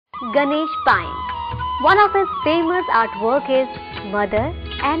Ganesh Pyne. One of his famous artwork is Mother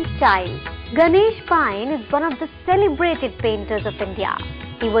and Child. Ganesh Pyne is one of the celebrated painters of India.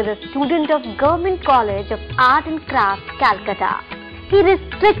 He was a student of Government College of Art and Crafts, Calcutta. He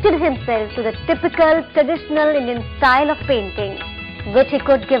restricted himself to the typical traditional Indian style of painting, which he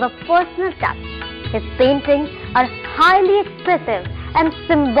could give a personal touch. His paintings are highly expressive and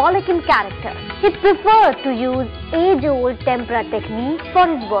symbolic in character. He preferred to use age-old tempera techniques for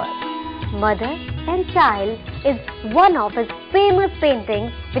his work. Mother and Child is one of his famous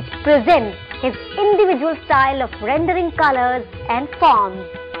paintings which presents his individual style of rendering colors and forms.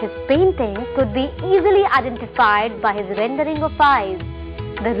 His paintings could be easily identified by his rendering of eyes.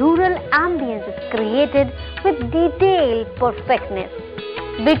 The rural ambience is created with detailed perfectness.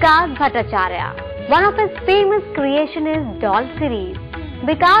 Bikash Bhattacharya. One of his famous creations is Doll series.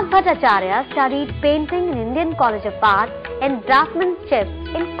 Bikash Bhattacharya studied painting in Indian College of Art and Draftsmanship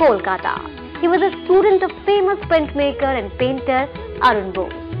in Kolkata. He was a student of famous printmaker and painter Arun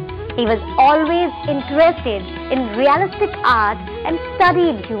Bose. He was always interested in realistic art and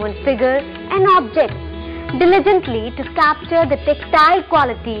studied human figure and objects diligently to capture the tactile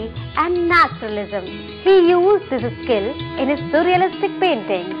quality and naturalism. He used this skill in his surrealistic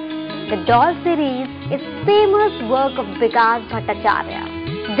paintings. The Doll series is famous work of Bikash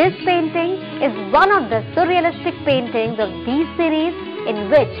Bhattacharya. This painting is one of the surrealistic paintings of these series in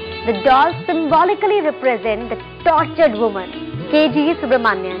which the dolls symbolically represent the tortured woman. K.G.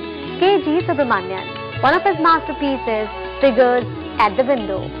 Subramanian. One of his masterpieces, Figures at the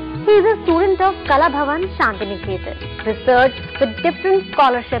Window. He is a student of Kala Bhavan Shantiniketan, research with different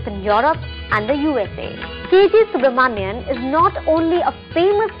scholarship in Europe and the USA. K.G. Subramanian is not only a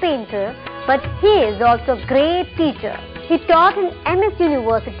famous painter, but he is also a great teacher. He taught in MS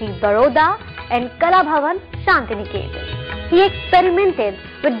University, Baroda and Kala Bhavan Shantiniketan. He experimented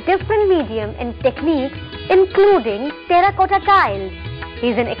with different medium and techniques, including terracotta tiles. He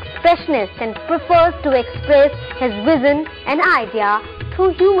is an expressionist and prefers to express his vision and idea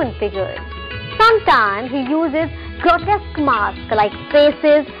through human figures. Sometimes he uses grotesque masks like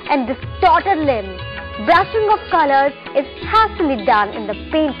faces and distorted limbs. Brushing of colors is hastily done in the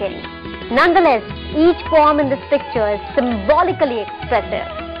painting. Nonetheless, each form in this picture is symbolically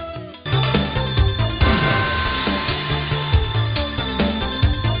expressive.